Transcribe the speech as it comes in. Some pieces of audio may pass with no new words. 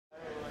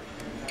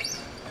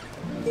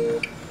Do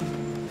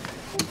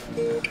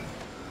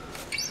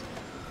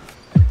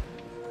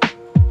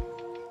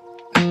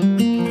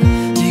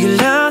you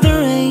love the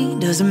rain?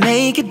 Does it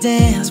make you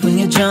dance when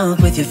you're drunk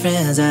with your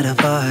friends at a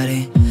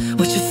party?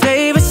 What's your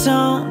favorite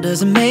song?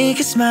 Does it make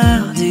you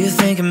smile? Do you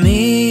think of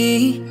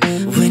me?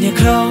 When you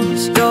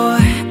close your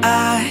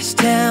eyes,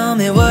 tell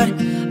me, what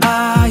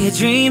are you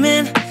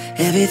dreaming?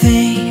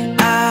 Everything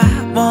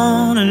I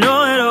wanna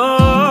know it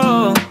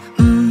all.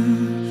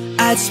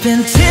 I'd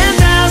spend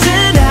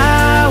 10,000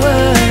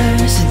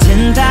 hours and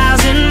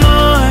 10,000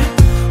 more.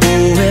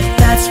 Oh, if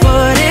that's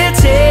what it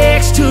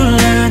takes to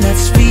learn that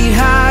sweet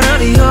heart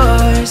of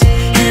yours.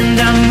 And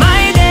I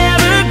might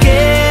never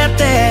get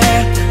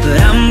there, but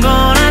I'm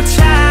gonna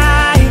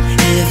try.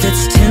 If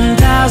it's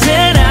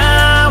 10,000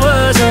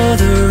 hours or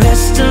the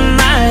rest of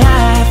my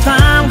life,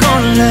 I'm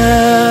gonna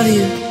love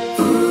you.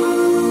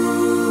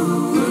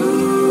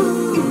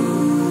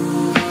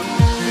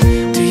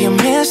 Do you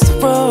miss the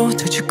road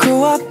that you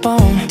grew up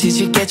on? Did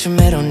you get your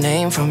middle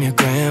name from your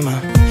grandma?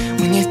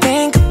 When you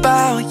think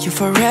about you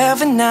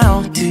forever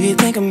now, do you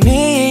think of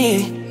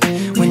me?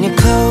 When you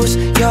close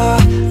your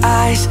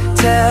eyes,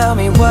 tell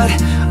me, what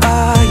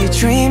are you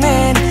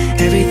dreaming?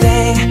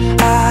 Everything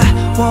I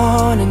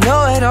wanna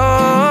know it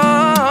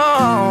all.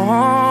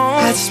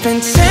 I'd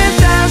spend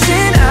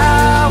 10,000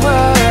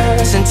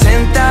 hours and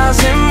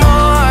 10,000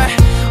 more.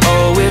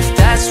 Oh, if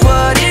that's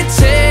what it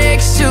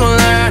takes to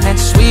learn that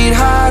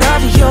sweetheart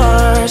of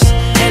yours.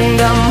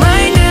 And I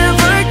might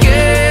never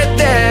get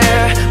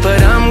there,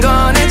 but I'm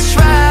gonna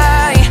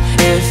try.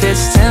 If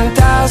it's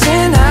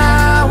 10,000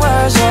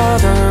 hours or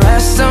the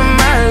rest of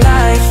my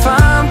life,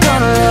 I'm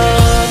gonna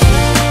love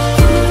you.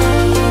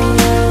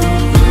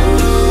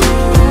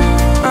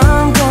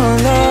 I'm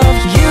gonna love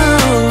you.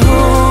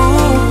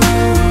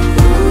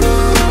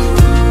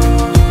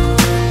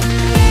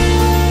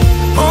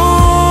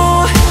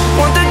 Oh,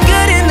 want the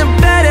good and the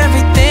bad,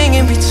 everything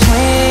in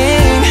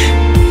between.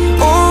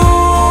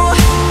 Oh,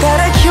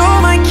 gotta cure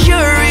my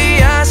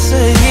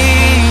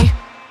curiosity.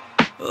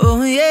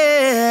 Oh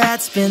yeah,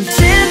 I'd spend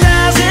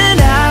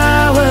 10,000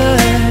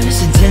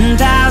 hours and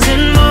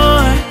 10,000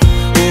 more.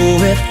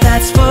 Oh, if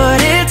that's what